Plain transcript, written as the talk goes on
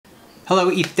Hello,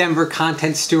 ETHDenver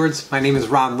content stewards. My name is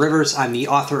Ron Rivers. I'm the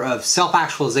author of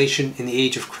Self-Actualization in the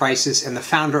Age of Crisis and the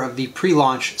founder of the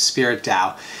pre-launch Spirit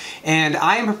DAO. And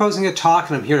I am proposing a talk,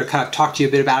 and I'm here to kind of talk to you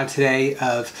a bit about it today,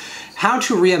 of how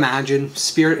to reimagine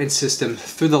spirit and system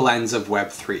through the lens of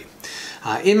Web3.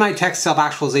 In my text,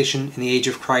 Self-Actualization in the Age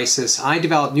of Crisis, I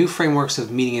developed new frameworks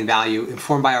of meaning and value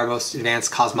informed by our most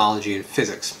advanced cosmology and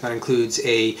physics. That includes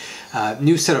a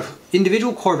new set of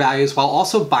individual core values while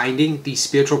also binding the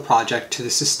spiritual project to the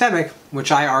systemic,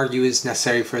 which I argue is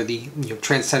necessary for the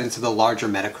transcendence of the larger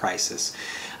meta-crisis.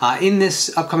 In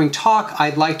this upcoming talk,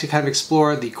 I'd like to kind of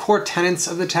explore the core tenets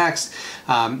of the text,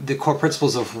 the core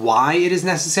principles of why it is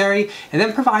necessary, and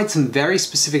then provide some very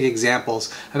specific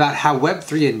examples about how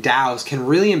Web3 and DAOs can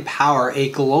really empower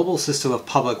a global system of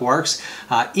public works,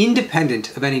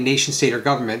 independent of any nation, state, or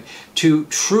government, to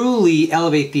truly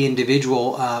elevate the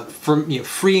individual, from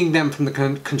freeing them from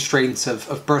the constraints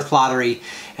of birth lottery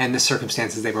and the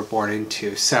circumstances they were born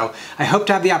into. So I hope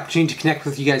to have the opportunity to connect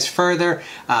with you guys further.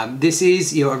 This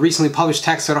is a recently published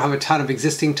text, so I don't have a ton of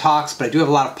existing talks, but I do have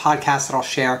a lot of podcasts that I'll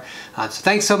share. So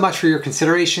thanks so much for your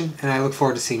consideration, and I look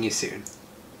forward to seeing you soon.